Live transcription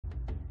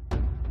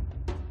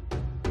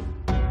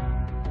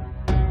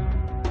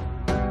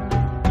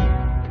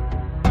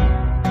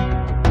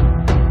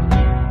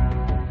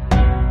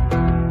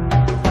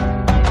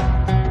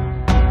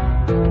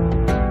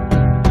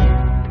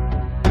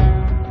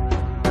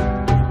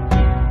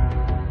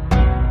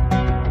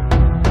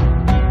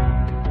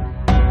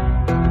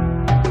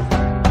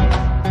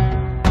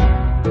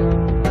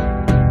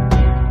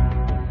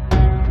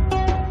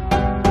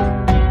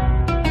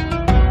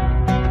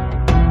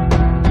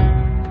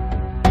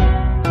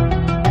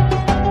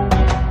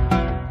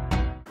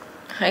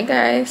Hi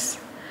guys,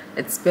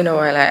 it's been a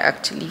while. I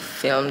actually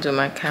filmed with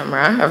my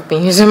camera. I've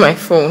been using my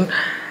phone.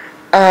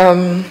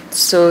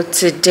 So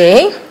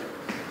today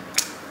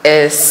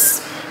is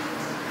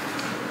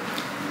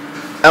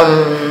I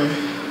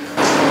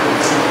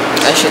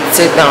should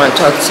sit down and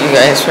talk to you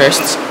guys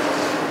first.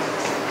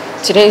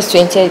 Today is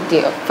 20th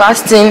day of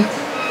fasting,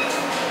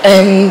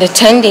 and the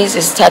 10 days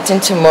is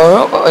starting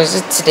tomorrow, or is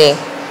it today?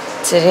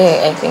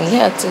 Today, I think.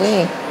 Yeah,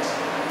 today.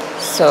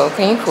 So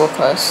can you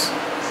focus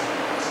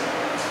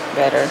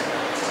better?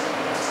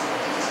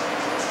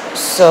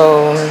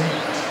 So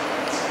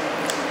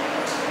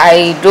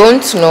I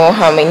don't know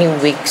how many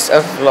weeks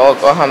of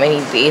vlog or how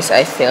many days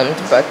I filmed,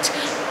 but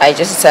I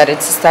just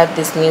decided to start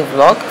this new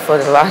vlog for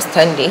the last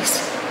 10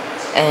 days.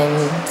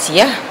 And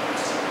yeah,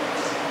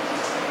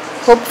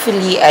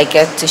 hopefully I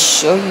get to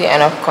show you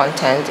enough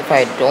content. If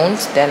I don't,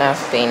 then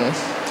I've been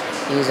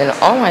using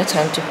all my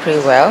time to pray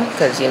well,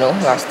 because you know,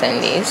 last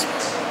 10 days.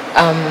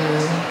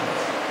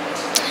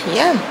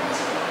 Yeah,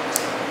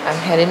 I'm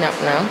heading up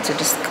now to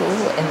the school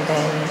and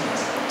then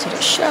to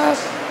the shop,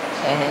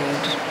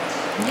 and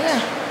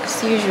yeah,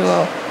 as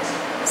usual.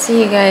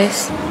 See you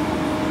guys.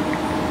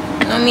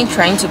 Not me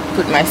trying to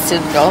put my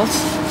seatbelt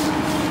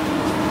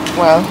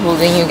while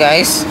holding you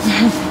guys.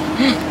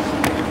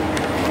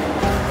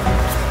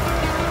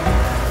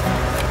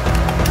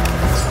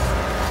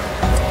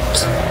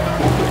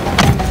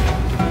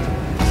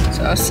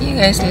 So I'll see you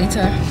guys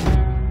later.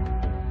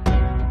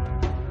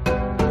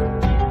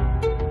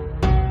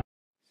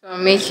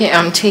 So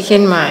I'm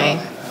taking my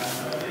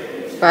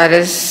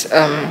father's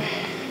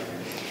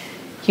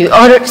he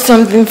ordered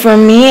something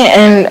from me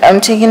and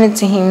I'm taking it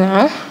to him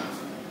now.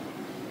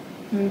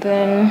 And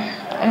then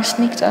I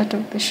sneaked out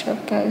of the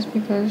shop, guys,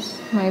 because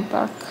my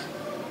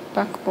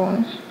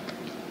backbone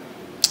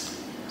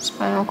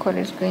spinal cord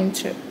is going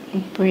to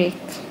break,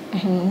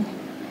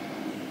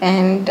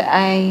 and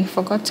I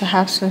forgot to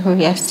have suhoor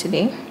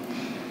yesterday,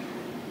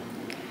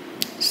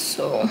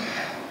 so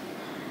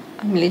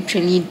I'm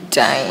literally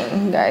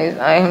dying, guys.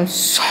 I am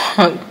so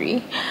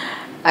hungry.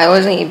 I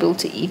wasn't able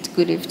to eat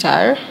good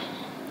iftar.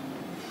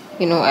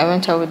 You know, I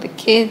went out with the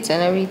kids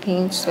and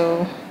everything,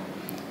 so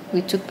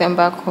we took them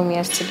back home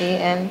yesterday,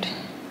 and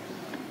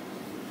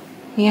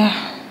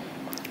yeah,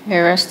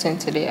 we're resting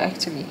today.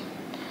 Actually,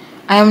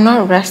 I am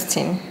not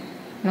resting,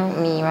 not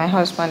me. My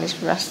husband is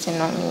resting,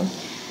 not me.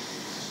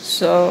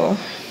 So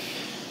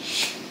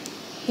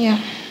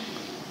yeah.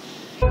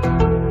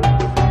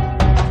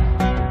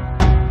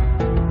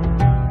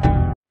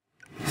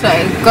 So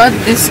I got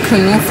this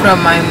canoe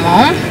from my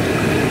mom.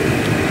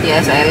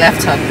 Yes, I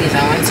left her place.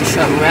 I went to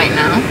shop right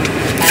now.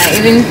 And I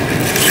even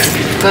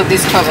got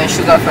this cup and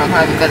sugar from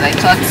her because I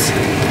thought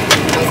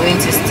I'm going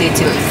to stay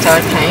till iftar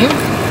time.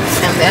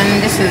 And then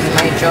this is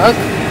my jug.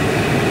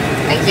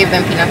 I gave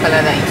them pina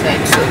colada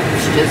inside, so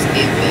she just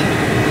gave me.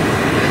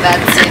 And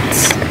that's it.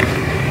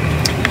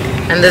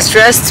 And the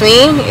stressed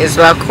me is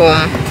back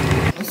home.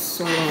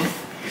 So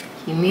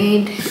he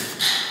made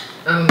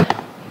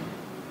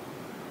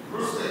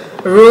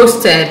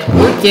roasted.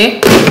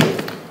 Okay.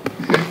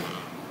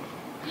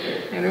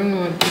 I don't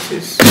know what this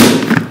is.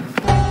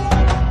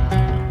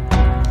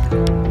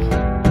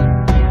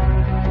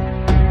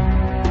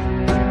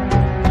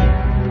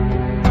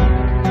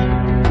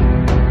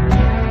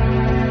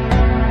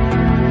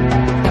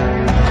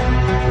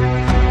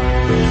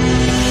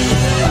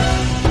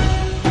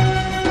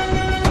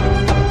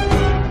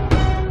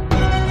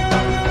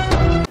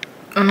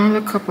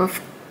 Another cup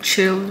of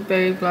chilled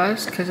berry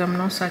blast because I'm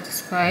not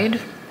satisfied.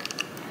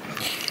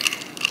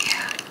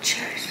 Yeah,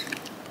 cheers.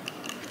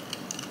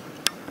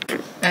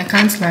 I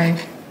can't lie.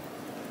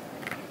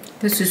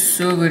 This is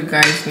so good,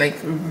 guys. Like,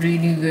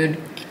 really good.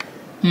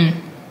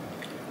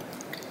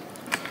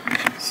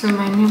 So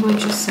my neighbor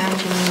just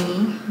sent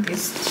me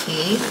this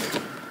cake.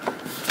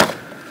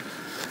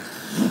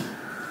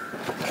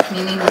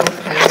 Mini loaf.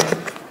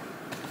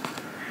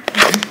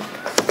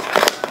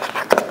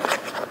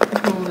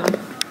 Hold on.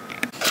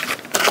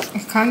 I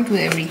can't do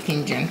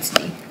everything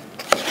gently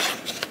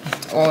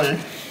at all.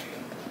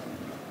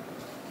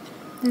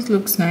 This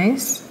looks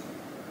nice.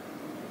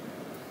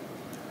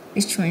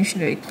 Which one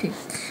should I pick?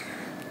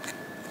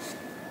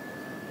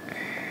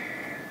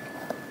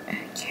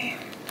 Okay.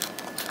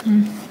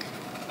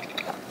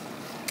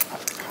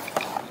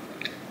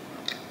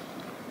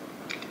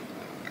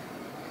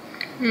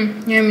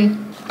 Yummy.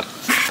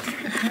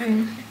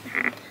 Okay.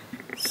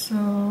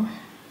 So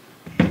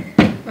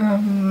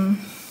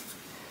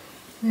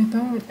we're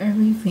done with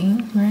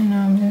everything. Right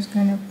now I'm just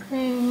gonna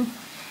pray,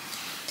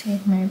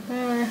 take my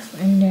bath,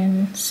 and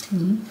then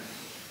sleep,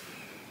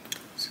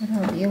 so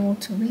that I'll be able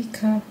to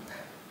wake up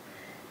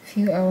a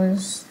few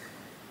hours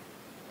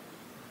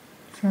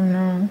from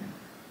now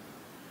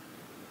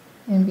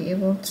and be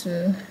able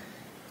to,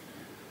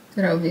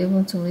 that I'll be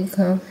able to wake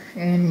up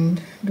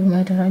and do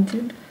my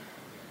tahajjud.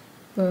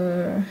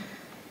 But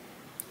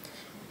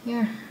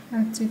yeah,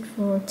 that's it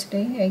for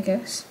today, I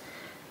guess.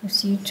 I'll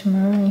see you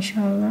tomorrow,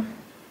 inshallah.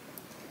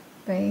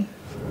 Bye.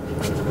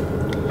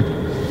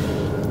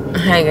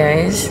 Hi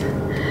guys,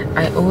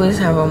 I always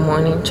have a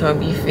morning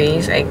chubby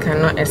face. I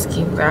cannot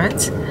escape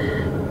that.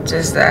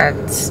 Just that,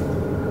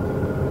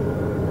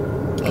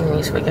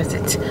 anyways, forget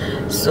it.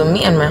 So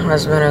me and my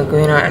husband are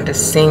going out at the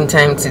same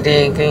time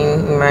today. Can you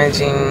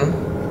imagine?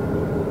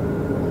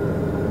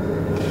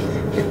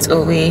 It's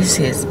always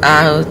he's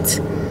out,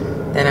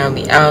 then I'll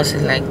be out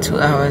in like 2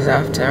 hours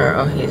after,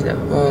 or he's at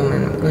home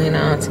and I'm going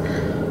out.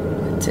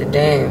 But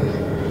today,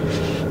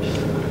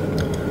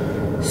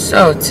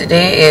 so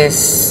today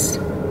is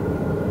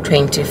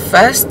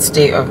 21st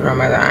day of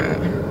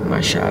Ramadan.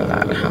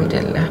 Mashallah,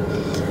 alhamdulillah.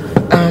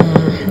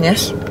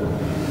 Yes,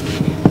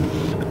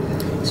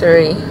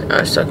 sorry, I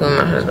was talking with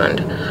my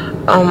husband.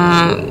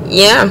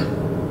 Yeah,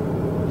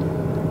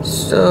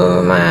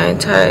 so my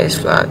tire is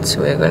flat, so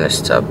we're gonna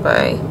stop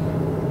by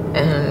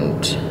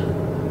and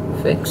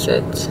fix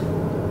it,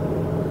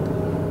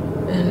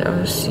 and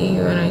I'll see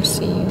you when I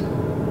see you.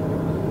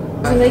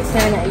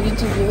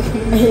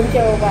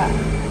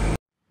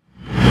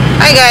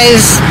 Hi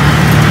guys,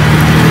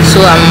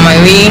 so I'm on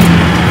my way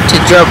to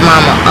drop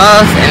mama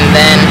off and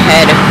then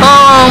head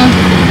home.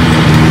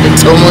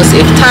 It's almost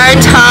iftar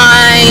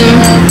time.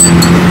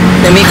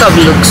 The makeup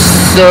looks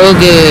so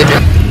good.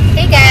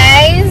 Hey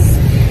guys,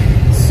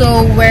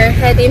 so we're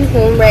heading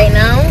home right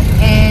now,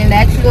 and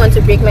I actually want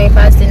to break my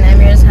fast in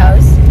Amir's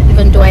house,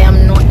 even though I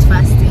am not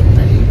fasting.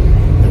 But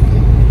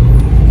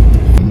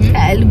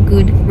I look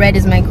good. Red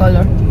is my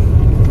color.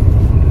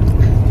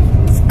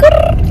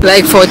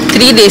 Like for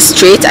 3 days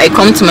straight, I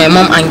come to my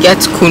mom and get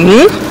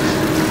kunu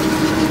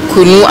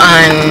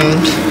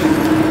and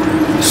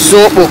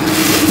zobo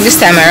this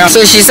time around.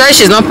 So she said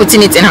she's not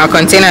putting it in her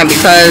container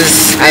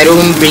because I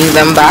don't bring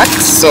them back.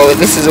 So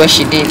this is what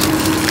she did.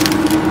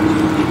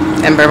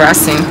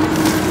 Embarrassing.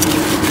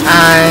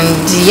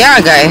 And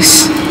yeah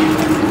guys,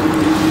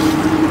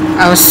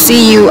 I'll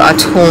see you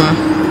at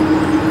home.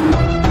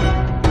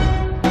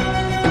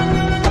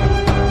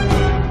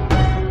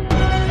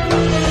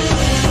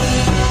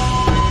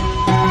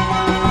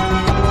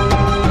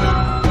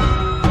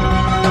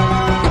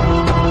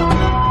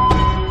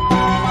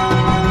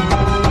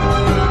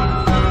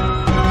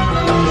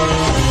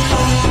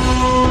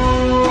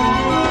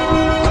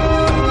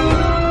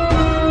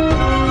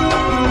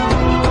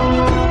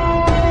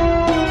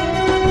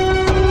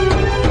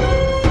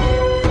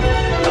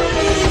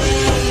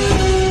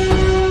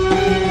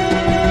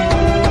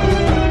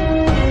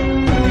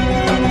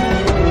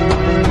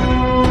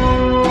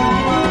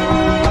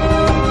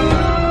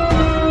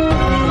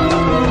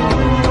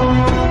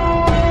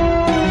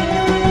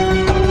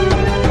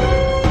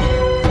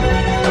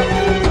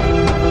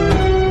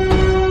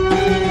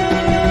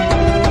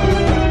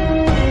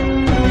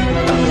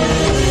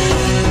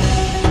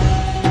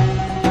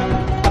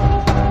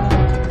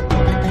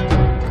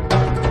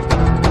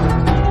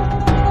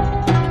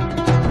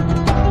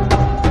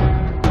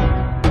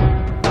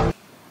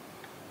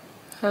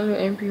 Hello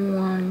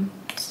everyone.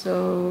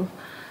 So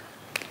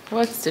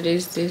what's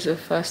today's days of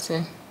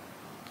fasting?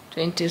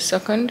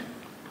 22nd?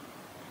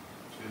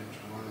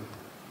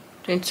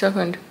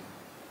 22nd?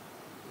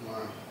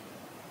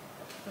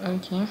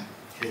 Okay.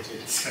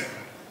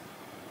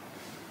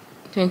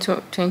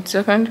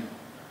 22nd?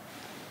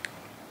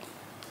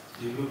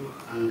 You look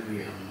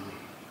angry.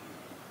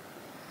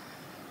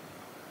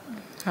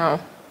 How?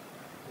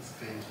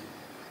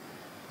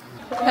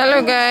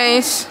 Hello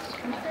guys.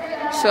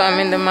 So I'm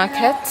in the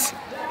market.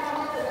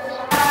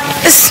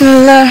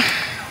 Bismillah.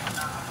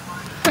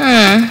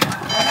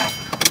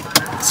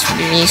 It's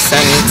really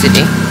sunny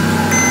today.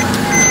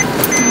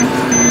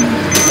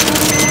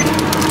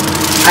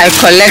 I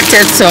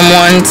collected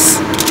someone's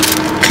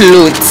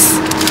clothes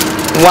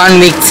 1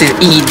 week to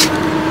Eid.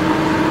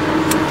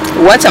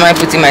 What am I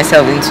putting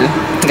myself into,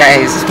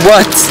 guys?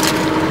 What?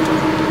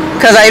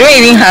 Because I don't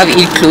even have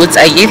Eid clothes.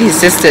 I gave his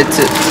sister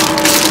to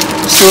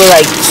sew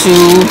like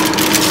 2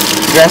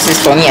 dresses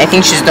for me. I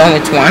think she's done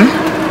with 1.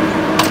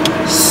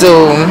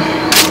 So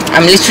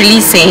I'm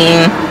literally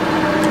saying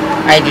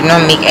I did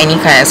not make any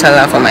kind of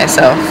salah for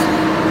myself,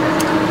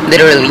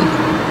 literally.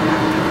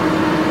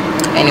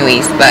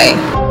 Anyways, bye.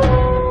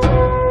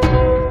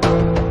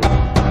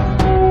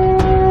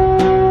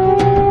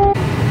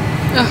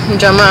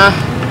 Jama,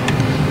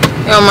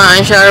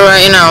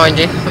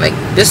 like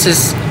this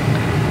is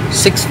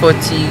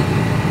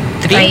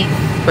 6:43,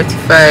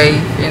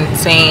 45,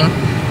 insane.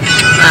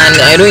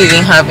 And I don't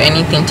even have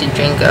anything to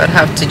drink. I would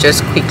have to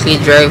just quickly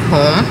drive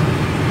home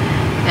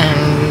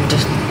and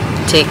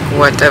take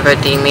whatever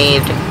they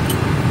made.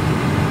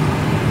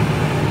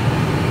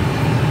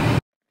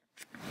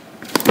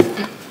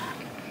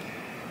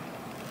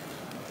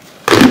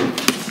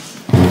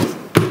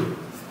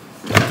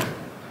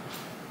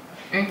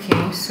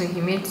 Okay, so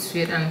he made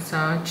sweet and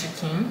sour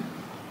chicken.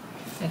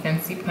 I can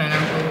see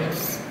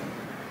pineapples,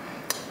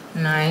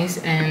 nice,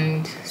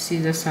 and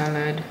Caesar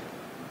salad.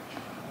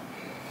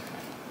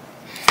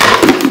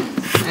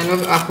 I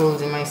love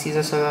apples in my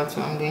Caesar salad,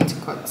 so I'm going to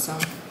cut some.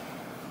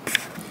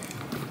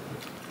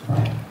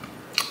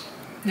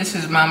 This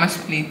is Mama's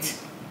plate.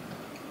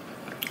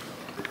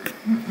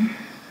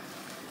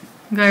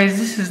 Guys,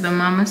 this is the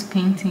Mama's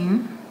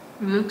painting.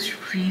 Looks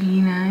really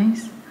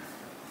nice.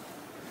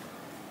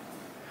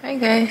 Hi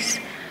guys,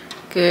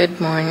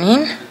 good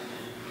morning.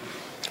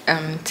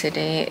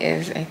 Today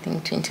is I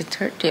think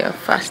 23rd day of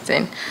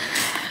fasting,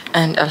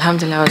 and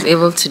alhamdulillah I was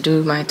able to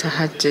do my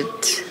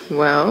tahajjud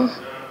well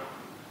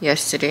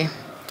yesterday.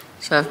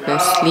 So I've been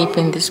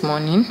sleeping this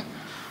morning,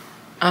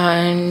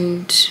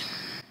 and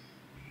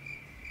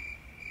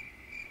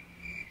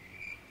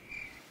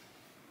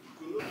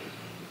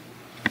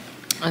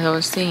as I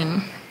was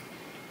saying,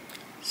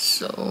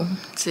 so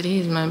today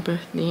is my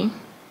birthday.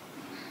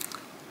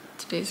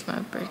 Today's my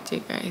birthday,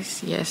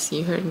 guys. Yes,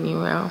 you heard me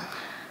well.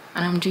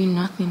 And I'm doing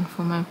nothing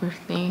for my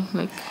birthday,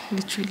 like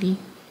literally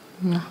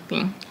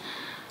nothing.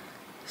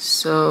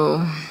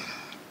 So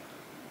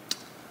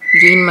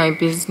doing my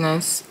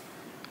business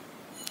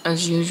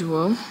as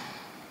usual.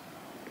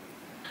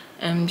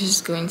 I'm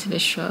just going to the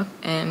shop,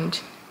 and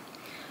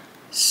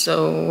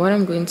so what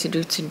I'm going to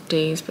do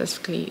today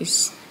specifically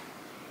is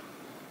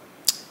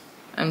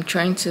I'm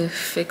trying to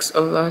fix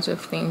a lot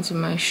of things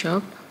in my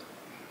shop.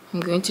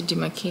 I'm going to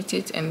demarcate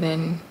it and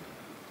then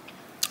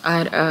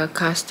add a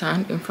car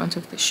stand in front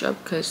of the shop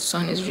because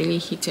sun is really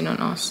hitting on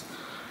us.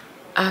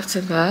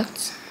 After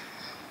that,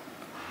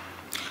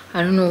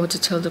 I don't know what to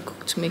tell the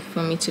cook to make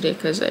for me today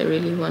because I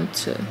really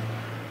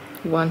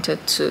wanted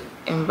to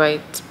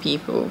invite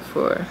people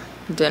for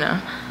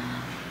dinner.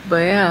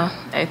 But yeah,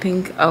 I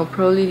think I'll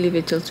probably leave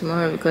it till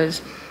tomorrow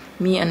because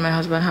me and my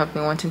husband have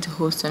been wanting to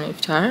host an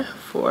iftar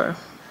for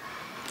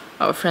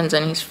our friends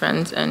and his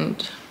friends,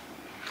 and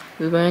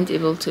we weren't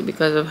able to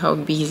because of how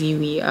busy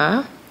we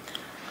are.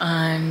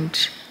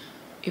 And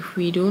if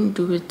we don't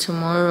do it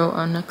tomorrow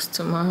or next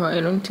tomorrow,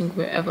 I don't think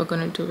we're ever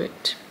gonna do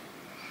it.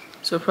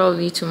 So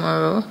probably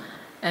tomorrow,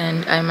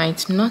 and I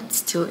might not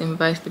still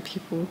invite the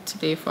people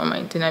today for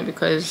my dinner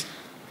because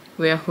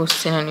we are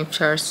hosting an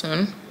iftar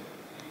soon.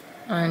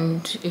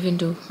 And even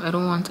though I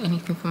don't want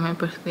anything for my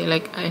birthday,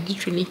 like I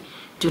literally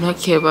do not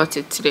care about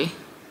it today.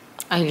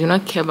 I do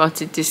not care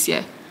about it this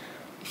year,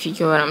 if you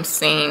get what I'm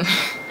saying.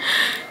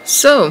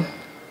 So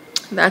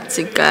that's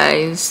it,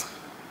 guys.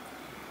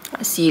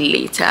 I'll see you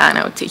later, and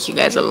I'll take you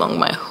guys along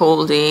my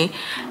whole day.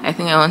 I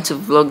think I want to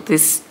vlog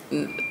this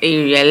a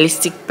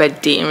realistic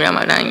birthday in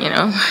Ramadan, you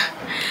know.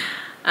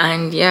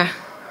 And yeah,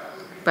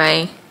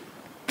 bye.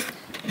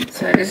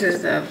 So this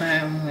is the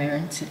abaya I'm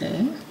wearing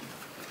today.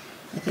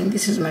 I think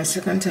this is my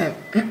second time.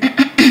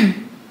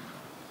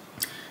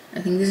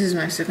 I think this is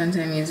my second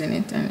time using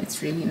it, and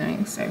it's really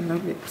nice. I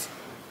love it.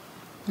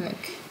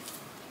 Like,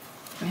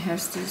 I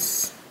have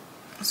this,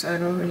 so I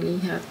don't really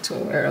have to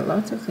wear a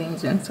lot of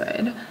things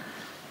inside.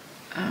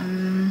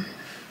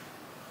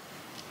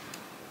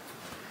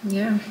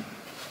 Yeah,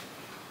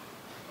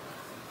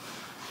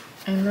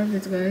 I love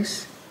it,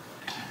 guys.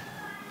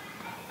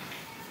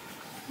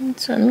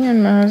 So me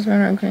and my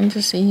husband are going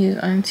to see his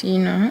auntie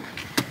now,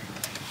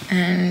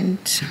 and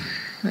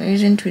we're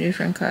using two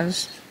different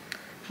cars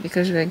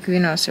because we're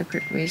going our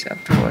separate ways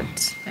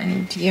afterwards.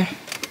 And yeah,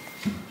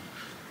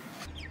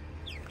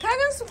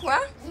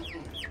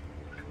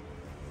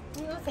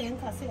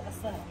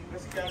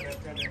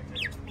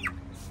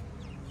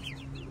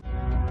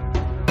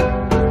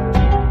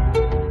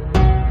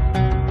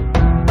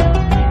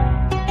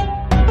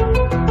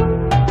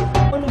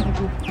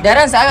 da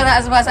ran sa za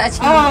a zuba su a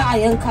ciki. A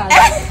yanka.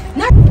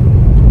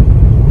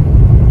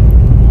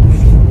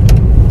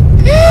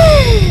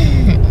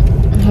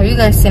 Have you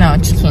guys seen our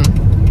chicken?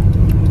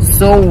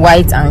 So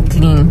white and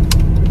clean,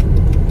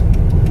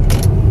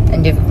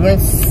 and they've grown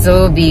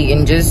so big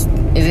in just,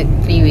 is it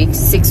 3 weeks,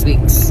 6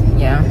 weeks?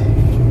 Yeah.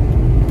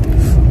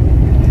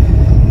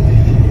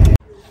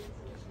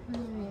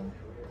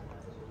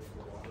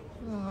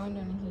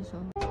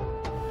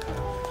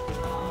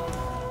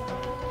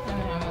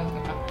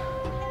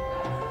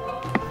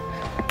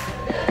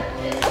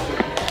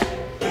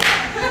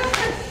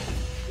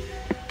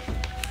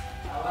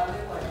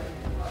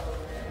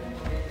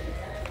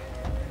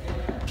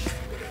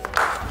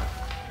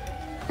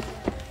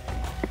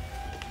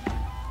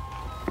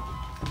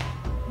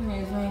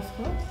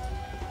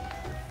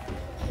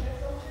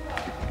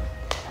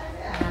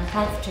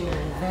 Comfortable,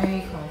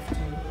 very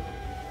comfortable.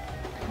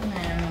 I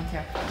think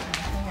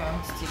I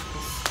want to take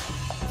this.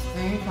 It's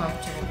very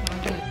comfortable.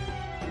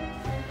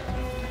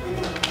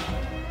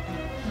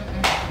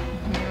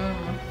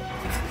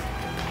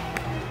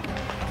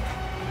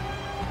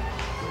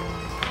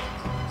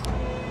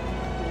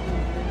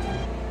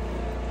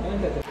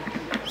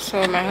 So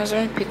my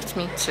husband picked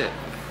me to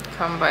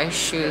come buy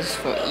shoes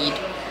for Eid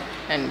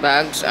and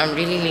bags. I'm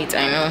really late,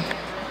 I know.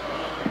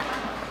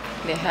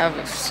 They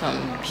have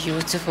some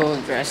beautiful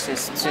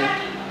dresses too.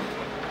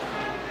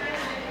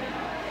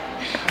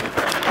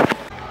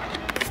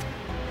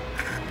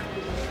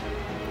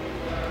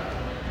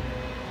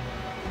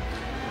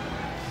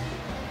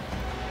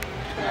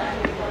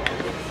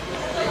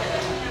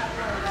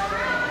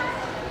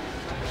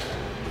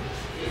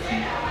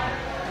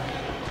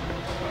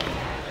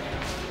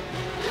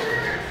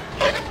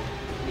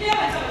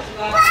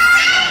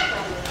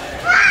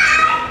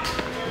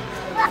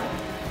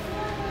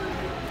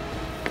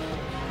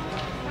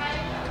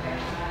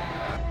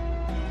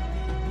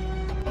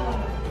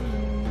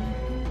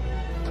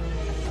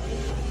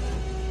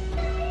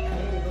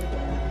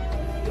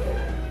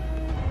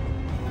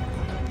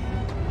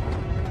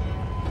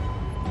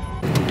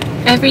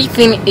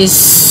 Everything is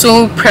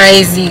so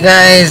pricey,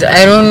 guys.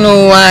 I don't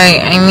know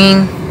why. I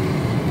mean,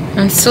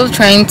 I'm still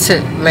trying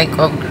to like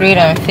upgrade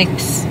and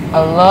fix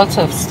a lot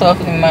of stuff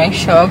in my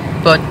shop,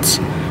 but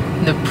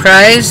the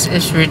price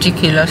is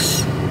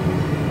ridiculous.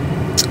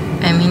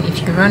 I mean,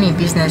 if you run a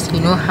business, you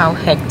know how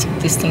hectic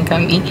this thing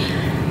can be.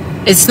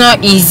 It's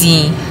not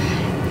easy.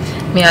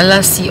 May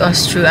Allah see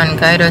us through and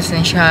guide us,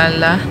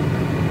 inshallah.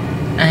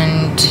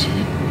 And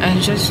I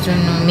just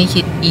don't know, make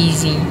it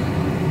easy.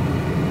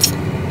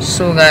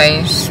 So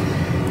guys,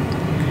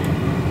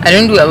 I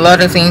don't do a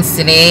lot of things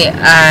today.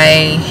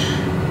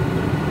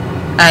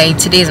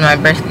 Today is my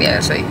birthday,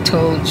 as I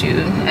told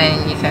you,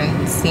 and you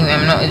can see me.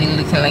 I'm not really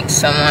looking like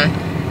someone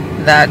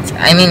that,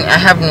 I mean, I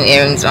have no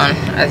earrings on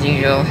as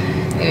usual,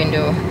 even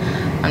though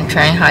I'm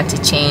trying hard to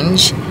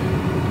change,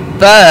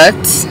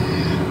 but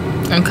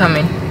I'm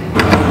coming.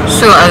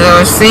 So as I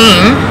was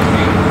saying,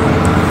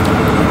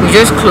 we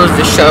just closed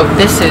the shop.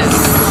 This is,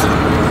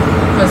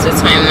 what's the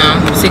time now?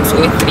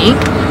 6:03,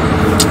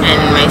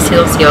 and my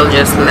sales girl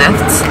just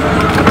left.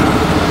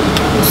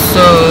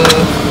 So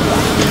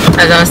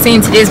as I was saying,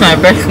 today is my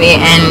birthday,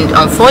 and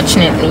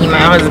unfortunately my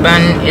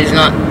husband is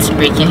not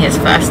breaking his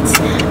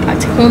fast.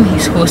 At home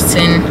he's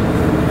hosting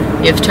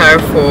iftar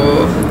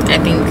for, I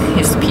think,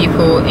 his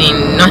people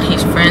in, not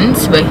his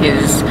friends, but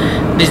his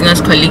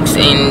business colleagues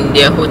in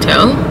their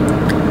hotel.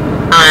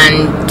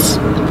 And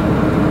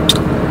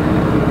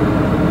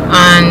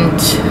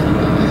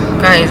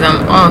guys,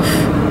 I'm off.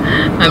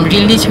 I'm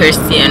really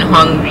thirsty and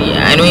hungry.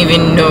 I don't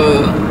even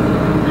know.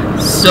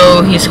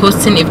 So he's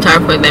hosting iftar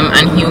for them,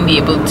 and he'll be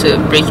able to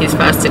break his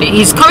fast today.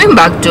 He's coming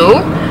back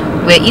though.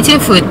 We're eating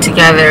food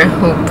together,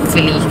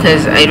 hopefully,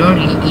 because I don't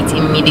really eat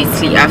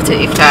immediately after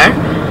iftar.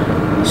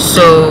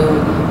 So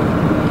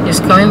he's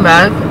coming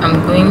back. I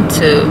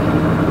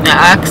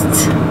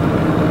asked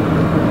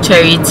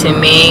Cherry to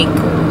make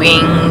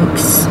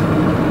wings,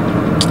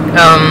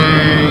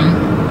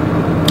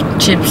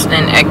 chips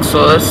and egg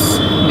sauce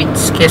with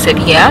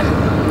quesadilla.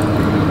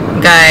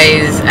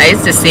 Guys, I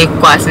used to say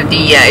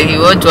quesadilla. If you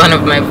watch one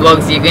of my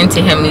vlogs, you're going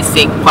to hear me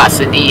say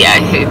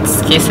quesadilla.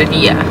 It's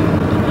quesadilla.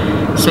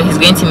 So he's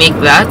going to make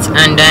that,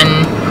 and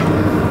then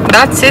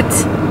that's it.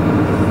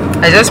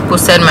 I just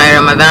posted my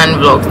Ramadan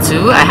vlog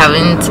too.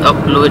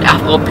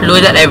 I've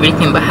uploaded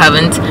everything, but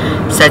haven't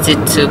set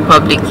it to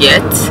public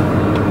yet.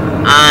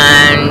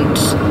 And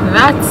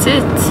that's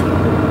it.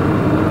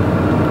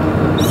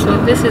 So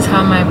this is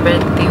how my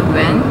birthday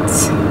went.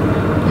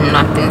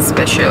 Nothing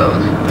special.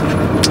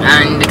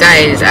 And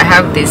guys, I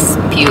have this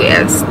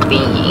POS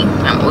thingy.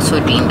 I'm also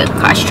doing the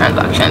cash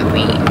transaction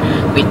thing,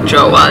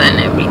 withdrawal and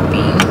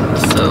everything.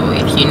 So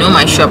if you know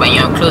my shop and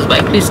you're close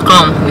by, please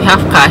come. We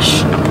have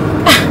cash.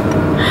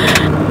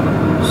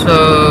 So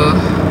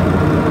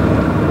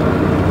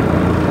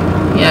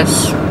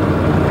yes,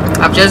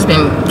 I've just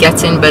been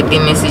getting birthday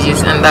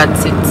messages, and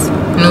that's it.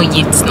 No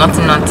yits,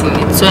 nothing.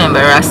 It's so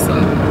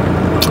embarrassing.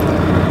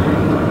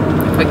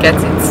 Forget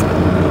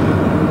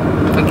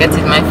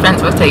it, my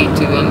friends. What are you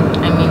doing?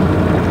 I mean,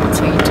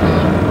 what are you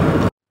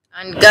doing?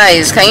 And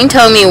guys, can you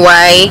tell me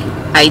why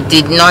I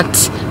did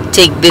not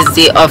take this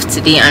day off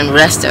today and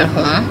rest at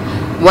home?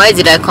 Why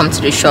did I come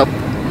to the shop?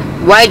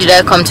 Why did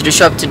I come to the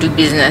shop to do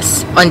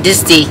business on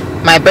this day,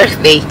 my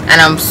birthday?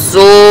 And I'm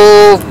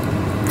so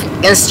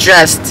freaking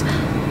stressed.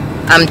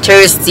 I'm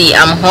thirsty,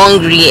 I'm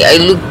hungry, I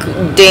look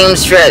damn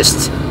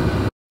stressed.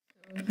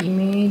 He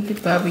made the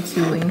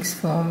barbecue wings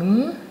for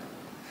me.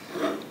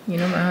 You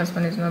know, my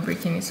husband is not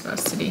breaking his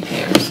fast today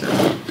here, so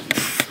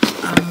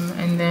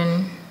and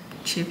then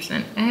chips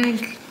and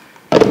egg.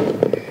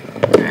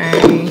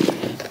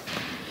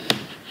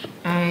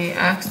 I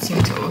asked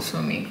him to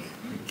also make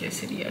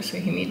quesadilla, so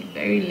he made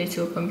very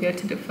little compared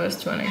to the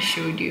first one I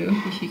showed you.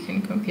 If you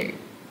can compare,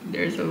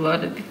 there's a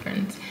lot of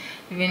difference,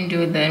 even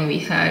though then we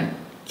had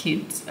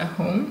kids at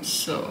home.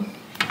 So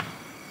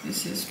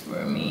this is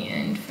for me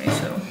and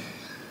Faisal,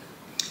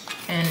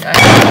 and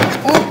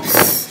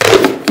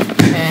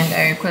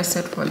I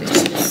requested for the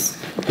chips,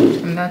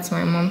 and that's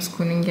my mom's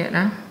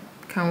kuningera.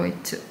 Can't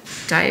wait to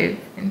dive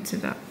into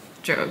that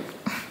jug.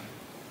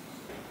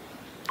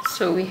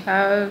 So we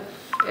have,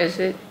 is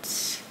it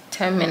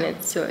 10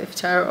 minutes till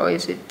iftar, or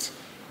is it,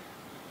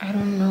 I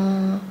don't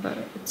know, but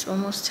it's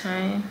almost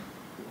time,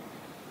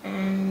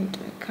 and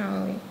I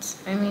can't wait.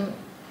 I mean,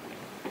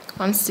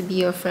 wants to be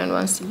your friend,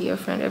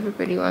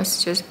 everybody wants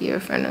to just be your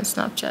friend on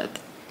Snapchat.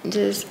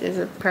 This is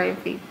a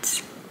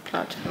private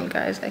platform,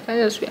 guys. I can't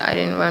just be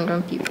adding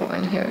random people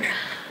in here,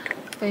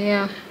 but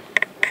yeah.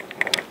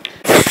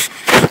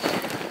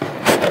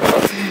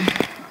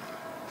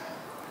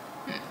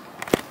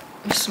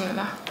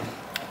 Bismillah.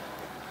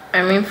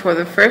 I mean, for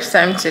the first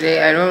time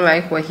today, I don't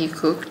like what he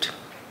cooked.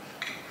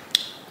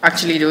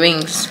 Actually, the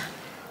wings,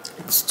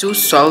 it's too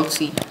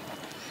salty.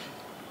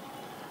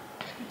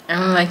 I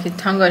don't like it.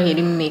 Thank God he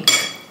didn't make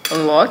a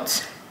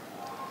lot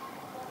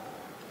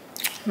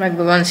like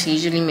the ones he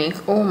usually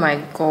make. Oh my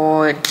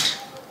God,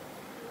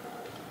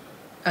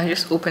 I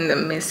just opened the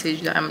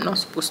message that I'm not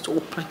supposed to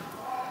open.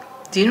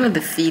 Do you know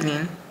the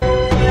feeling?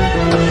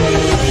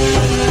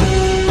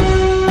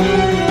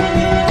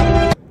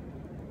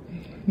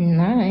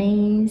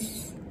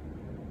 Nice.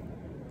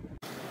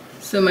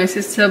 So my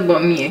sister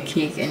bought me a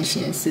cake and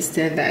she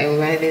insisted that I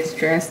wear this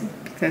dress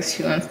because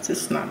she wants to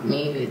snap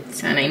me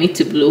with, and I need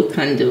to blow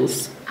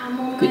candles.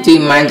 Could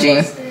you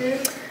imagine?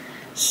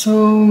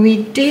 So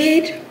we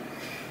did,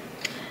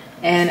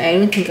 and I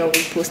don't think I'll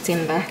be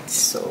posting that,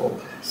 so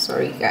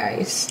sorry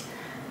guys.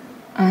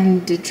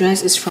 And the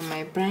dress is from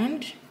my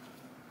brand.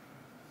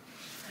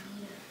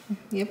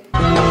 Yep.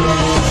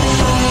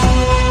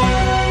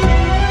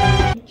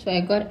 So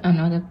I got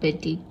another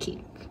birthday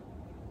cake.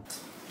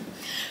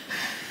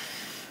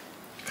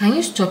 Can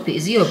you stop it?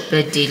 Is it your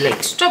birthday?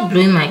 Like, stop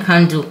blowing my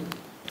candle.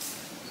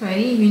 So I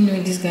didn't even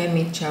know this guy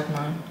made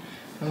Chapman.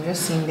 I'm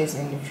just seeing this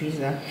in the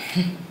freezer.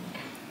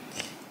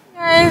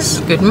 Guys,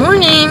 good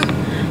morning.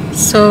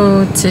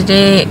 So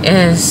today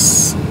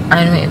is,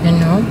 I don't even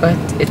know, but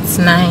it's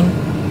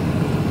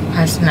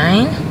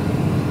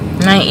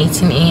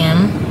 9:18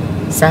 a.m.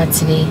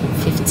 Saturday,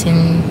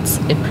 15th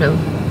April.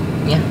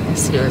 Yeah,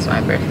 yesterday was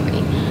my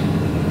birthday.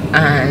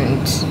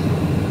 And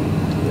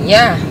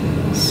yeah,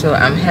 so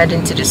I'm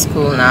heading to the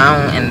school now,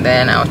 and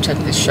then I'll check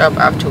the shop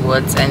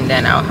afterwards, and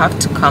then I'll have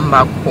to come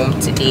back home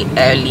today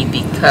early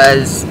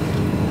because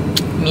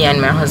me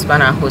and my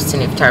husband are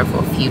hosting iftar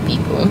for a few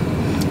people.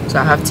 So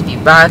I have to be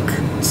back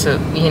to,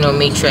 you know,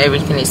 make sure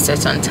everything is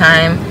set on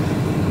time.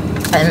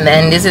 And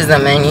then this is the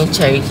menu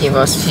Cherry gave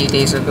us a few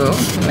days ago.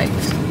 Like,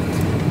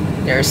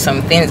 there are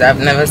some things I've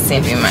never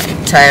seen in my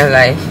entire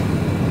life.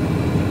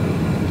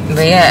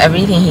 But yeah,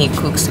 everything he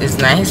cooks is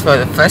nice. For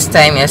the first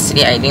time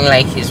yesterday, I didn't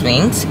like his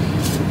wings.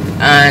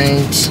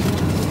 And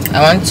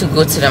I want to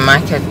go to the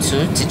market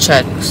too to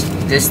check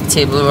this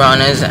table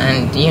runners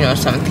and, you know,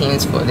 some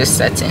things for this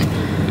setting.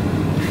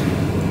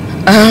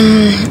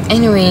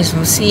 Anyways,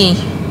 we'll see.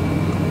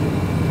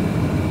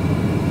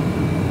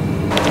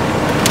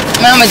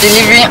 Mama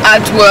delivering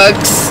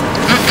artworks.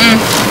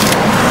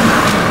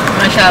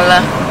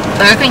 Mashallah.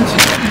 Thank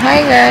you.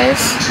 Hi guys.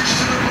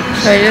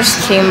 So I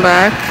just came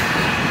back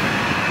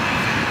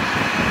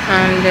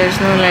and there's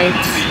no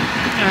lights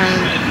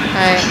and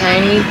I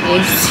need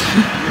AC.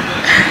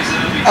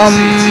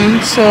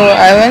 So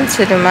I went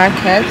to the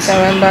market. I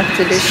went back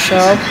to the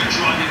shop.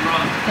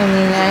 I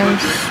mean, I'm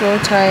so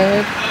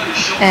tired.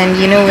 And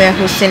you know, we're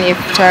hosting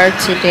iftar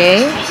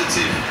today.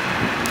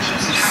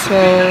 So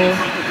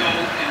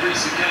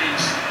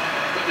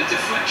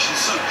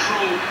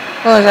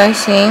what was I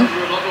saying?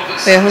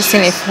 We're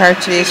hosting iftar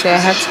today, so I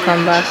had to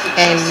come back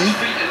early.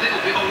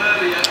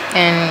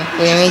 And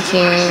we're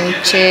making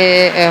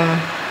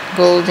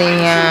golden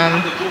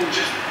yam,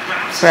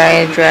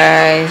 fried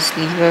rice,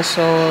 liver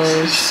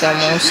sauce,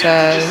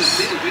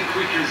 samosas.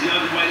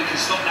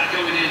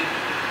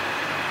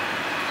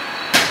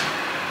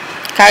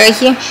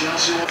 Karaki?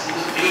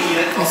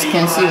 As you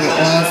can see, we're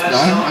almost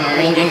done. I'm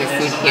arranging the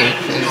food here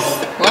because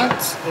what?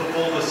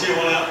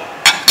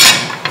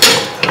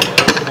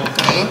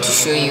 I need to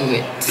show you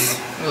it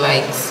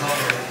lights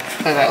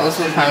because I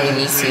also can't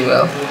really see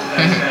well.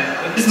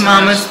 This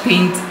mama's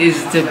paint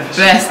is the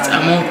best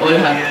among all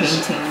her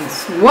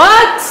paintings.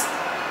 What?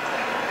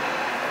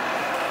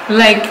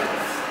 Like,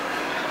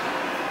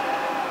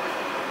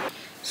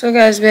 so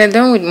guys, we're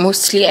done with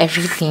mostly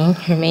everything,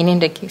 remaining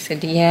the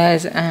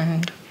quesadillas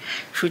and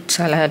fruit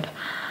salad.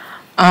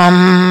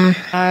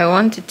 I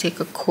want to take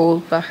a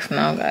cold bath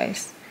now,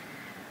 guys,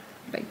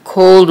 like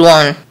cold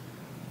one,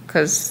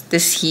 because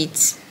this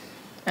heat,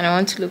 and I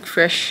want to look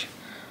fresh.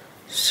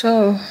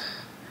 So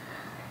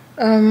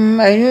I didn't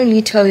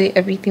really tell you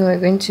everything we're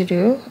going to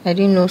do. I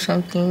didn't know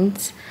some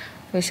things.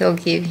 I shall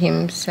give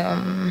him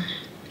some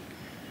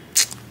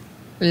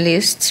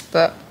list,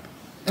 but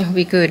it'll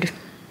be good.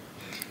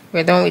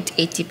 We're done with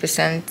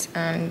 80%,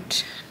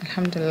 and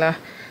alhamdulillah,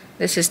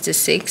 this is the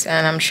 6th,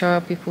 and I'm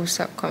sure people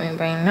start coming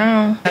by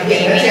now.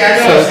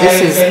 So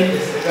this is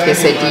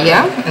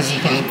quesadilla, as you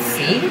can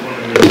see.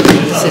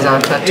 This is our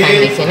third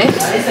time making it.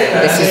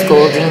 This is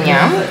golden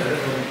yam.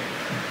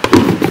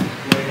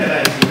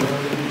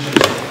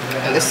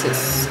 And this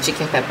is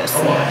chicken pepper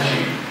soup.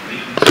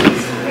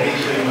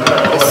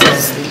 This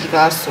is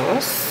liver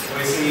sauce.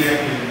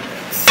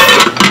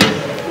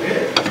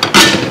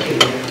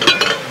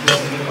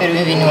 I don't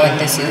even know what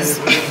this is.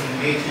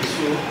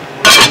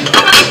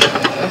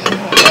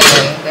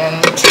 And then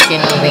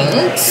chicken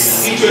wings.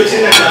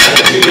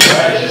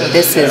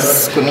 This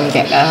is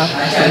kuningeda,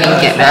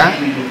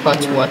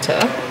 hot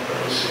water,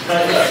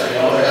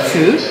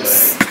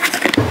 fruits,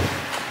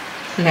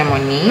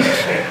 lemonade,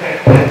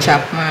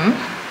 Chapman,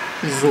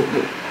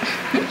 zobo.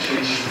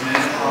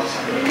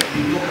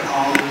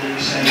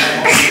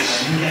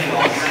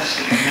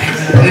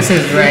 This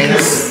is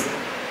rice.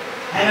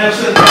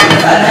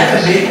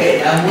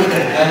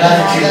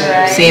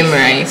 Same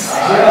rice.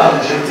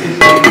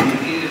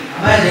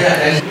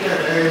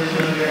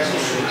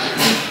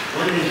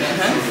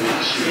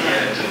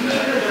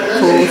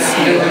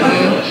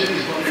 Coleslaw,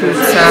 fruit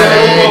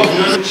salad,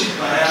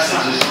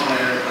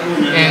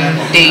 and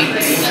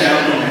dates.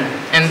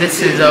 And this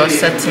is our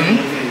setting.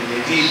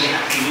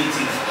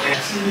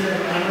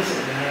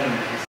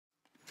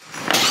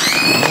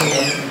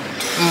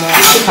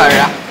 More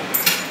para.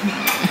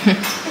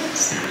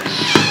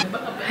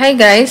 Hi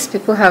guys,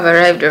 people have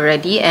arrived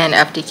already and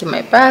I've taken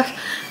my bath.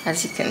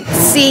 As you can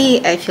see,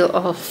 I feel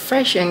all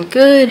fresh and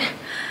good.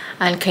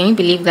 And can you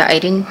believe that I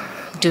didn't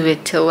do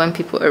it till when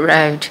people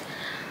arrived?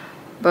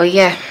 But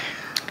yeah,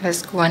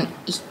 let's go and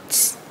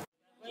eat.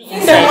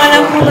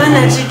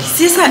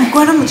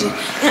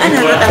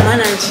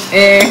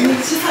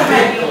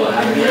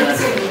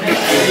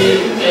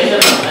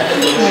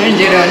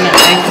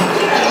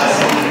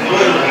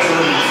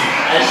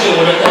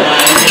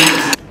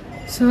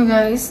 So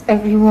guys,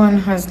 everyone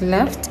has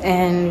left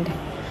and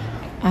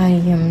I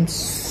am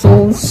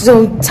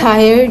so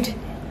tired,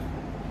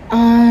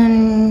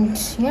 and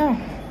yeah,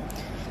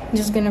 I'm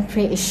just gonna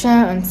pray Isha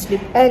and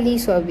sleep early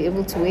so I'll be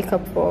able to wake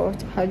up for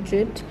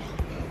Tahajjud.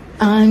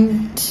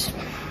 And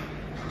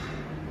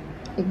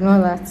ignore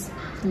that,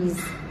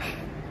 please.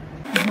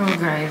 Oh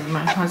guys,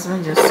 my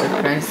husband just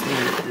surprised me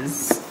with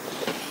this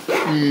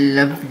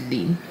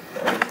lovely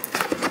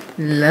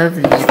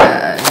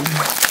bag.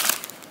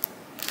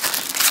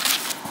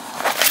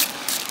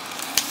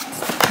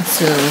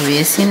 So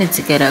we're seeing it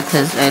together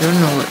because I don't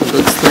know what it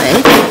looks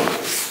like.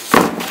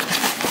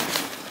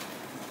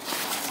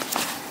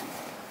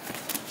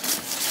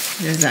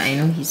 Just that I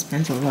know he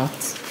spent a lot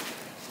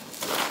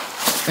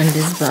on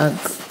this bag.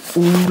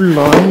 Ooh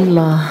la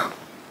la.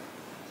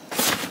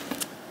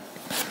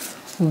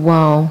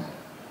 Wow.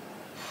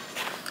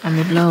 I'm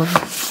in love.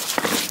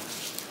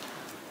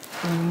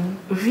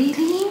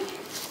 Really?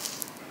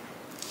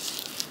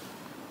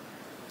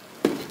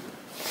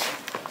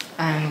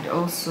 And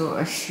also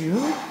a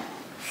shoe.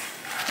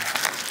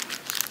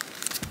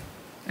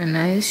 A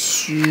nice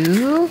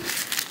shoe.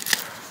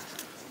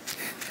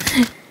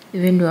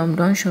 Even though I'm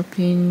done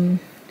shopping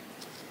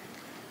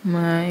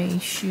my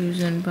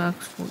shoes and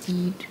bags for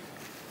Eid,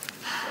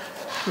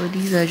 so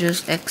these are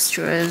just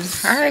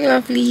extras. Hi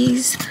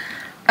lovelies.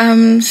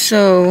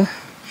 So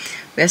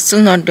we're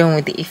still not done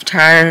with the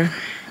iftar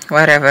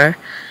whatever.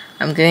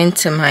 I'm going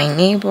to my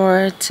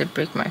neighbor to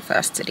break my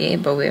fast today,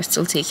 but we're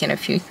still taking a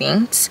few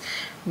things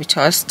with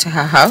us to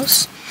her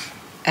house,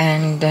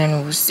 and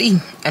then we'll see.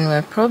 And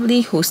we're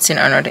probably hosting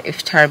another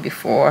iftar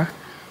before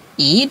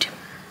Eid,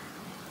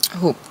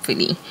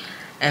 hopefully.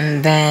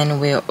 And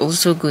then we're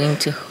also going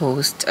to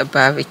host a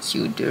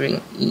barbecue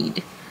during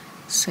Eid,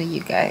 so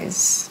you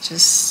guys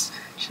just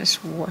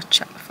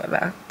watch out for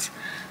that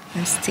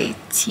and stay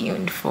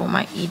tuned for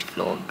my Eid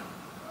vlog.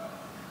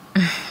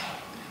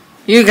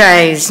 You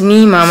guys,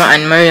 me, Mama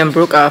and Mariam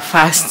broke our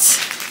fasts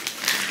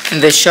in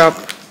the shop.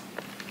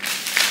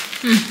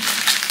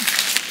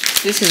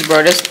 This is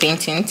brother's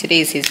painting.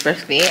 Today is his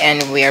birthday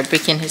and we are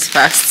breaking his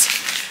fast.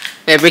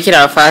 We are breaking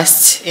our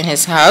fast in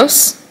his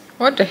house.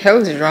 What the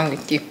hell is wrong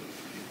with you?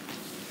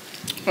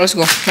 Let's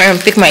go. Mariam,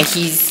 pick my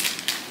keys.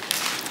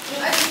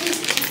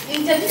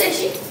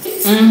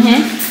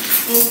 Okay.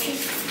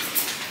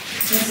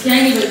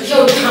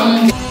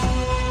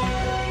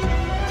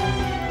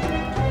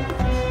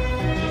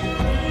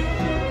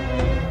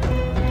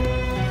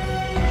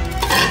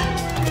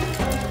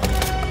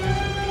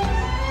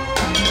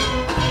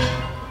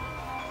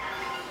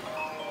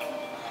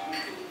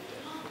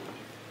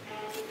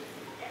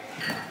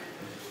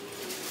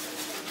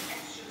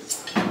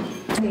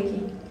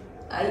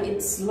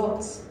 It's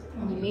lots.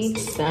 We made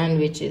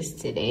sandwiches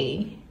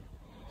today.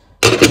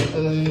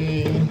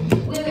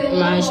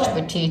 Mashed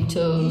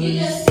potatoes.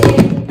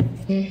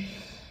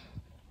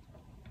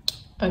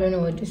 I don't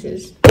know what this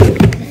is.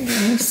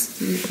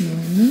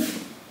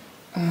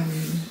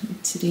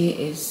 Today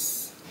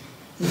is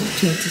the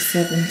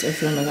 27th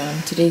of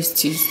Ramadan. Today is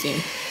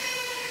Tuesday.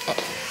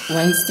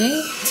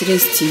 Wednesday?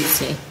 Today's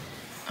Tuesday.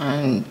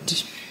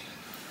 And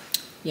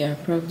yeah,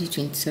 probably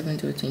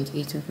 27th or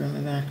 28th of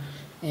Ramadan.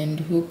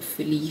 And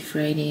hopefully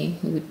Friday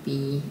would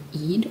be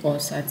Eid or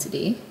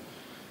Saturday,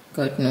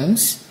 God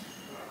knows.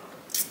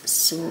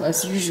 So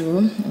as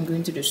usual, I'm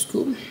going to the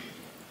school.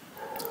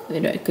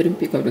 I couldn't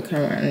pick up the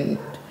camera and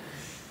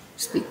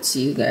speak to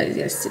you guys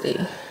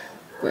yesterday,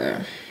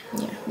 but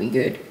yeah, we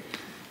good.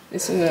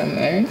 This is what I'm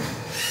wearing.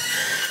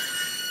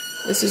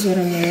 This is what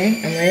I'm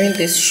wearing. I'm wearing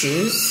these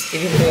shoes,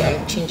 even though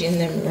I'm changing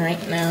them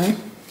right now.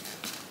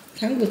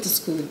 Can't go to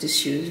school with these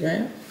shoes,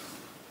 right?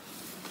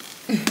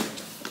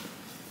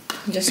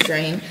 Just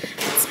trying.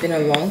 It's been a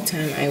long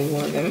time I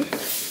wore them,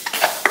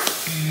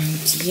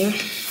 and yeah,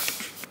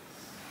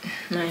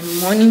 my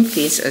morning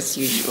face as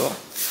usual,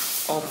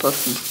 all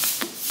puffy.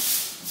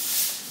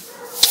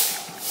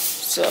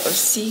 So I'll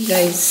see you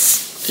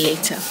guys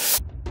later.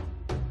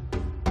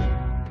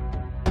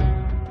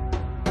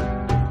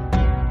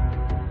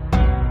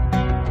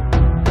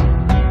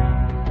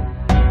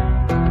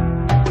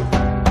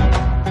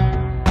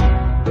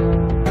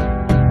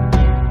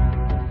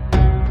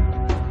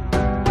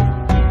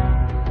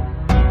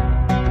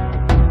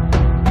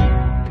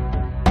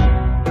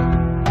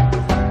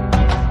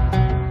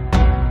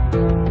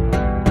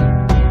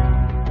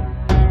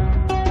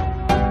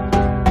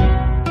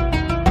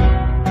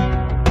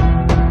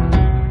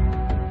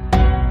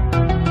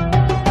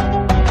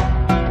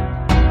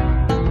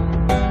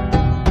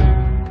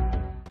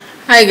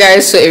 Hi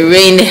guys, so it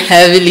rained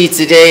heavily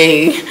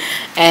today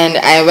and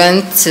I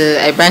branched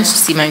to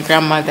see my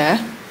grandmother,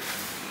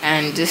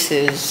 and this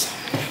is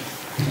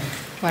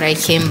what I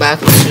came back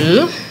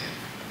to.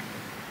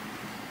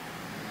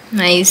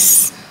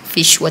 Nice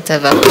fish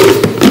whatever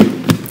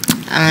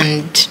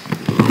and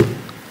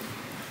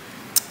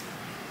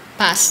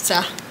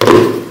pasta.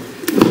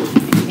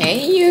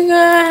 Hey you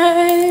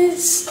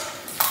guys,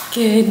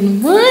 good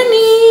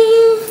morning.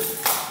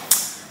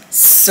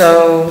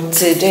 So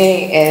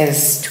today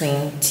is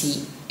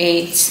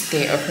 28th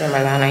day of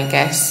Ramadan, I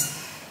guess.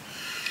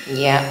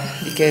 Yeah,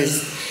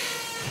 because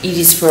it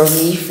is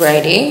probably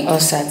Friday or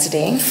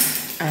Saturday,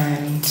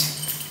 and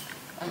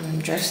I'm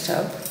dressed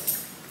up.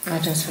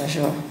 Nothing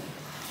special.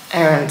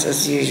 Errands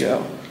as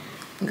usual.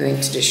 I'm going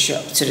to the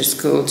shop, to the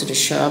school, to the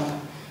shop.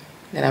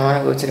 Then I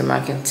want to go to the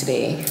market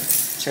today.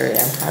 Sorry,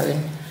 I'm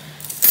having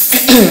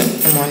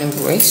a morning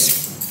voice.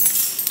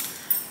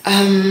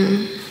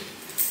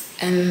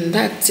 And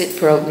that's it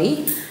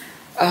probably.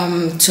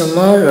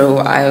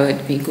 Tomorrow I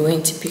would be going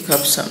to pick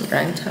up some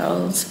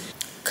rentals,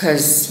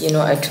 because you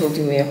know I told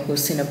you we are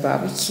hosting a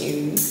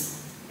barbecue. So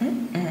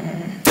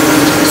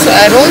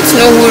I don't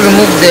know who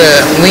removed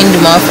the wind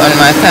muff on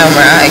my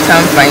camera. I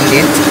can't find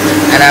it,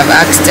 and I've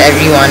asked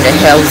everyone. The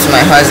hell's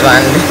my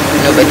husband,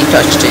 nobody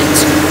touched it.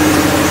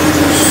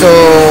 So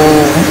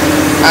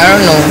I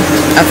don't know,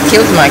 I've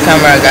killed my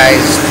camera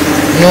guys.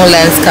 No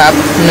lens cap,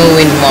 no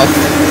wind muff.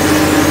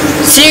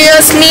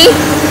 Seriously?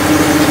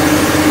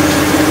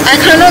 I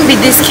cannot be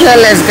this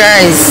careless,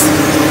 guys.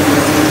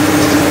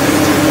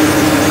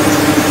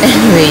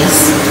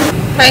 Anyways,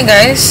 hi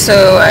guys,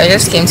 so I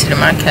just came to the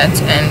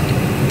market and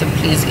the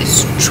place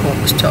is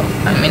choked up.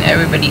 I mean,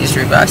 everybody is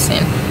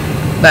reversing,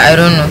 but I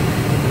don't know.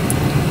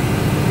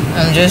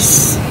 I'm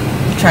just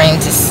waiting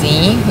to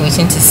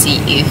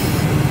see if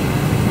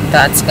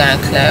that's gonna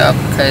clear up,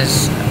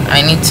 because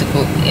I need to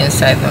go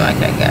inside the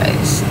market,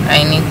 guys.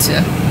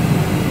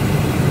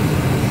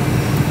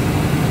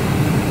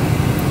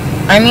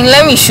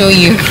 Let me show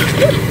you.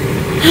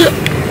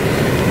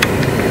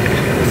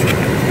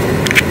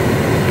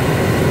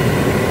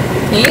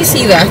 Can you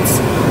see that?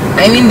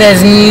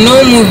 There's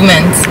no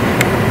movement.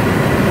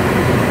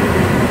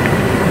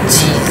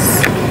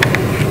 Jeez.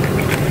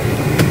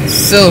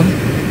 So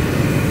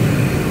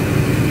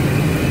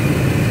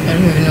I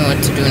don't even know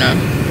what to do now.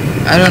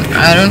 I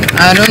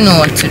don't know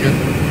what to do.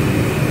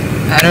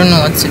 I don't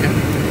know what to do.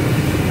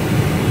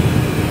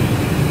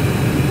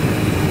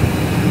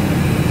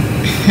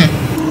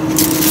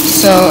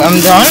 So I'm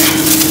done.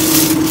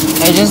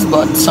 I just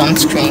bought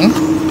sunscreen.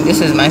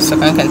 This is my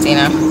second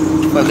container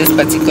for this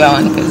particular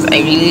one because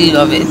I really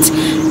love it.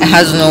 It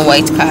has no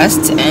white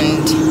cast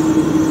and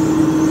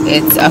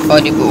it's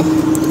affordable,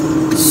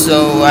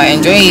 so I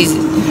enjoy it.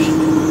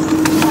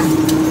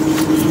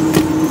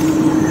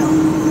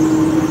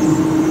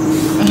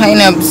 Hi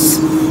Nubs.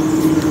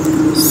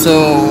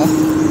 So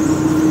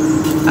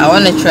I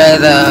want to try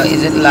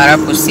is it Lara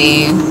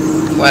Pose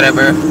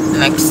whatever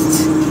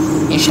next,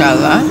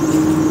 inshallah.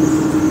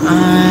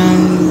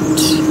 And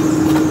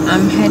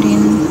I'm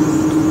heading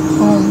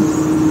home.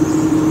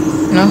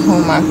 Not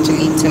home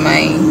actually, to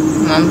my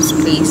mom's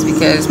place,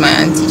 because my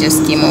auntie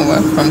just came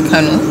over from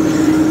Kano.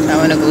 So I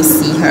want to go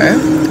see her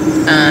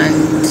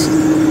and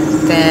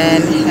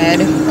then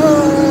head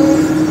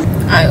home.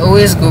 I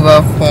always go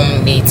back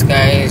home late,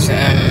 guys.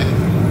 I'm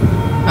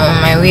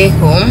on my way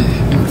home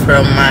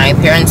from my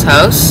parents'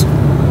 house.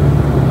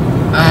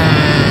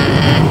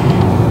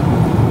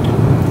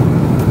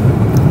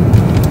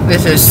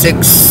 This is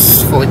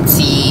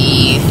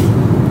 6:40,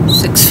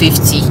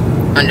 6:50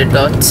 on the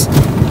dot,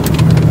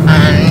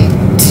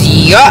 and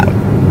yeah.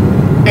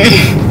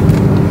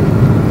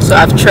 So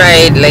I've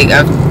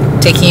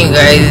taken you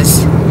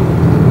guys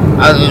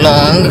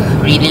along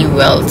really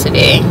well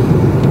today.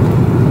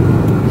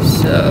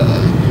 So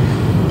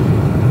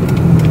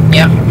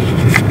yeah.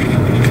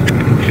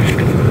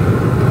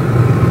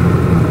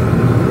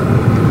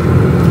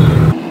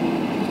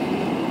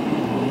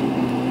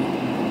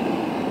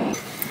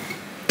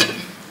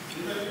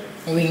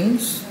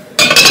 Wings,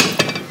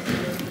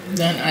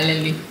 then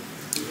alali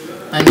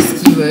and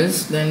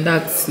skewers, then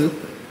that soup,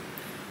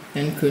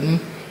 then kunu.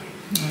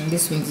 And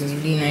this wings is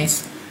really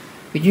nice.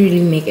 We didn't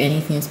really make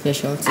anything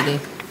special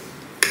today,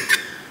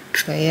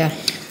 but yeah,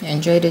 I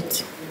enjoyed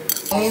it.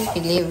 I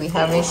believe we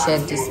haven't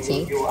shared this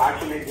cake,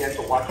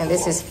 and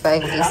this is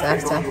 5 days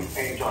after. So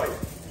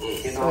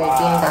we're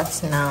doing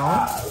that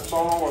now.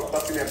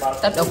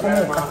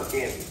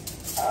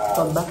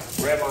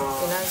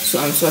 So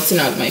I'm sorting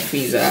out my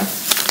freezer.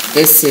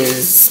 This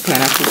is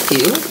pineapple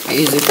peel. I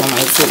use it for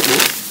my tofu.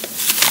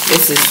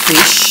 This is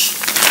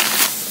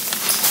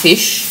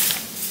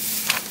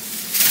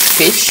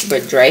fish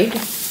but dried.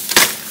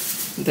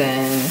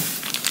 Then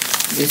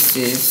this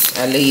is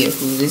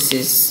alayahu. This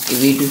is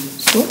iwedu.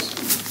 So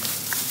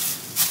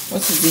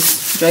what is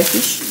this? Dry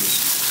fish?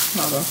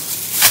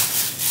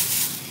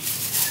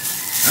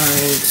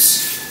 And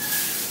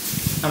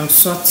I'm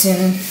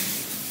sorting.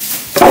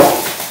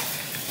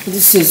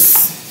 This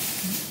is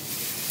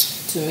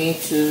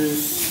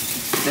tomatoes,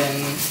 then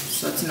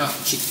sorting out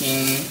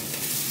chicken.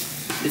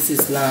 This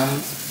is lamb.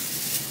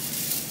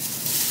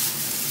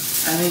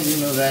 I don't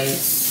even know,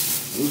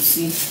 guys. We'll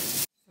see.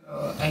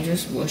 So I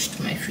just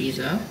washed my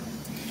freezer.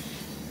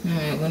 Now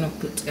I'm gonna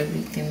put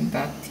everything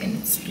back in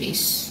its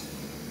place.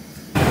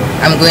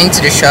 I'm going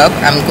to the shop.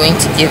 I'm going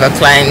to give a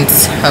client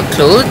her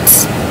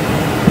clothes,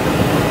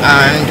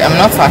 and I'm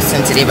not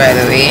fasting today, by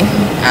the way.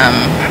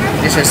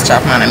 This is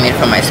Chapman I made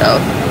for myself.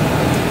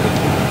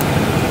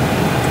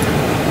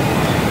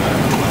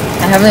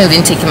 I haven't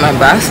even taken my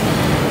bath.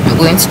 I'm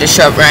going to the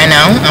shop right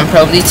now. I'm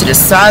probably to the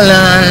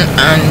salon,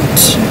 and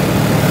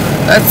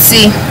let's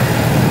see.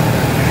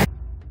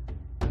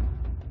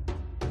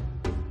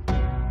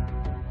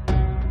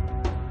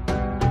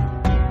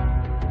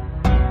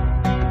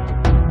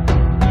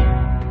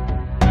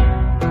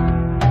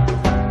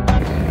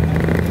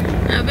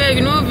 I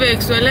beg, no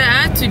vex. Well, I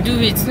had to do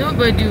it.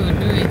 Nobody will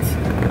do it.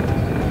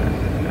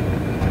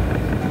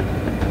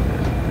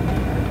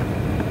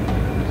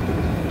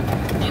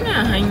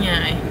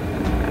 Hanya.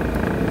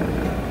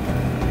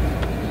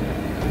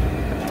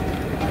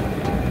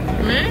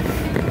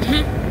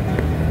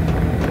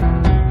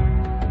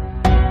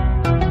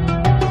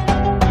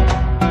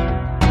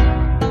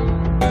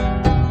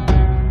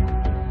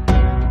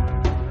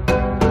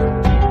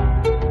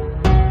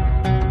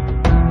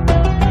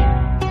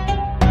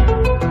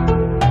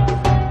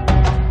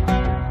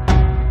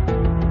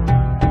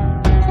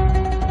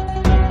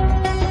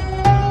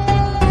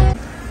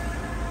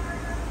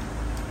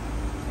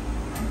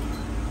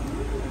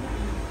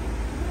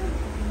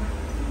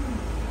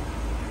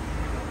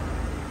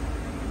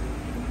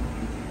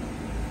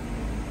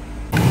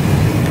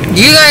 Do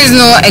you guys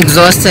know what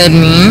exhausted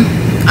me?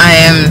 I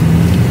am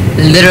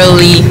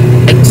literally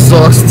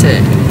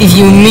exhausted. If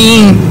you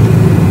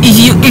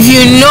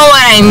know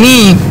what I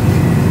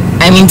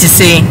mean to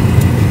say.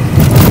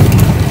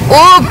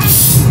 Oops.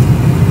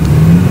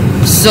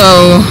 So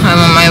I'm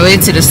on my way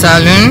to the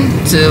salon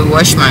to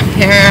wash my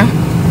hair.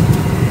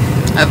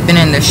 I've been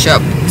in the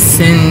shop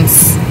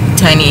since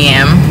 10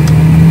 a.m.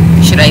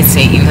 Should I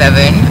say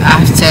 11?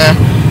 After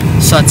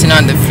sorting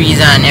out the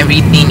freezer and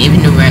everything,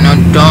 even though we're not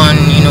done,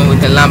 you know,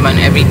 with the lamb and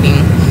everything.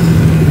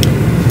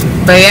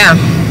 But yeah,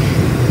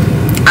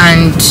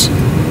 and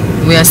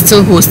we are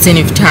still hosting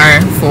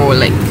iftar for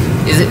like,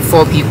 is it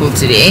 4 people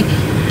today?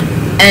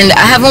 And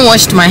I haven't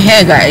washed my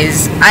hair,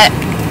 guys. I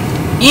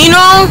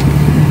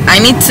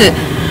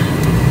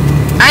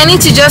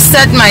need to just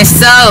set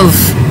myself,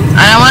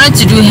 and I wanted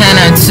to do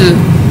henna too,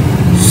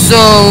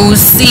 so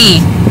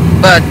see,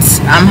 but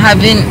I'm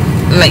having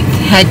like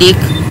headache.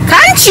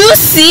 Can't you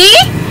see?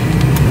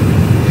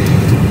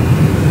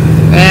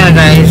 Yeah,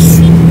 guys.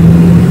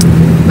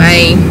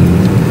 Bye.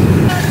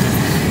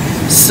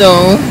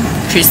 So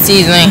Christy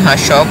is not in her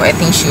shop. I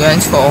think she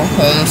went for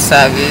home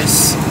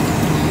service.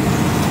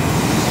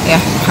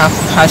 Yeah,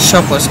 her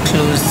shop was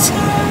closed,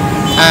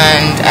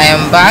 and I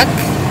am back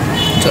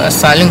to a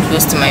salon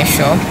close to my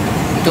shop.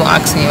 Don't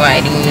ask me why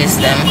I didn't use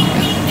them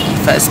in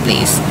the first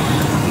place,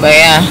 but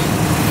yeah,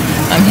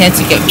 I'm here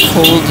to get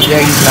cold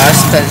very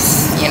fast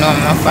because, you know,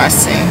 I'm not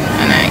fasting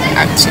and I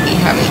actually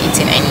haven't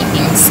eaten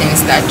anything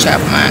since that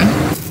Chapman.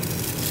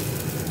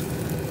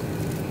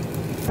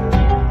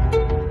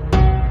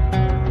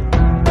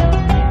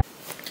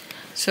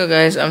 So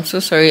guys, I'm so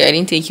sorry I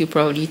didn't take you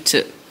probably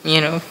to,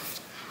 you know,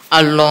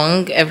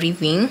 along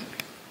everything,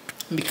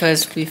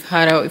 because we've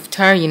had our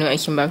iftar. You know, I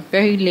came back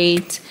very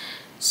late,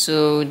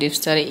 so they've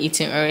started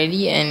eating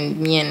already, and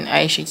me and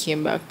Aisha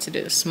came back to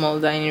the small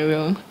dining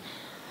room.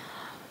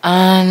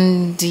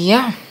 And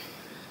yeah,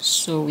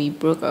 so we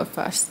broke our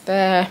fast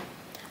there.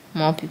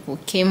 More people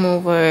came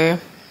over,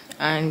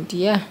 and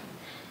yeah,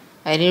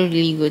 I didn't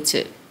really go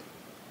to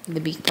the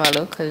big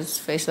parlor because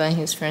Faisal and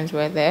his friends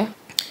were there.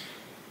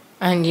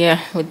 And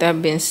yeah, with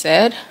that being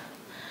said,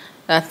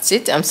 that's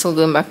it. I'm still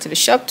going back to the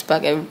shop to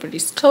pack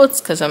everybody's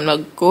clothes because I'm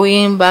not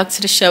going back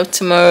to the shop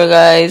tomorrow,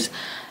 guys.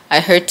 I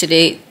heard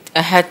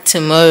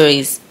tomorrow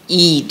is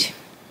Eid.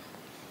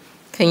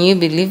 Can you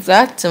believe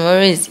that?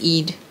 Tomorrow is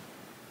Eid.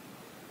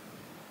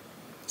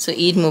 So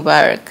Eid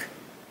Mubarak,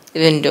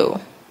 even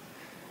though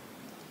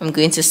I'm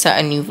going to start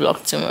a new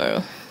vlog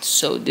tomorrow.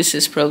 So this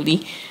is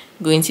probably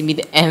going to be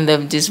the end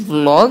of this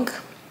vlog.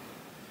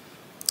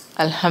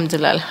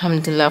 Alhamdulillah,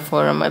 alhamdulillah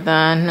for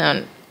Ramadan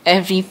and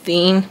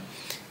everything.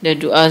 The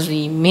du'as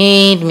we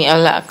made, may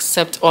Allah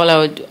accept all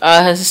our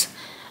du'as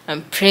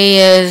and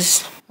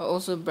prayers. I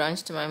also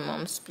branched to my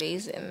mom's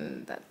place,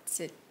 and that's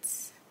it.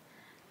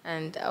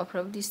 And I'll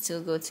probably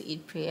still go to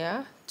Eid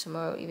prayer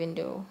tomorrow, even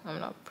though I'm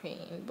not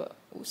praying, but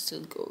we'll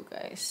still go,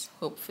 guys,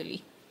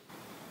 hopefully.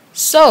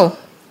 So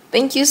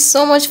thank you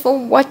so much for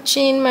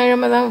watching my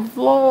Ramadan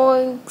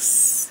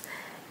vlogs,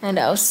 and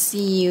I'll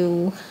see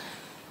you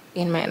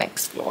in my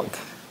next vlog.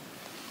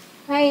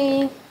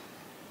 Bye.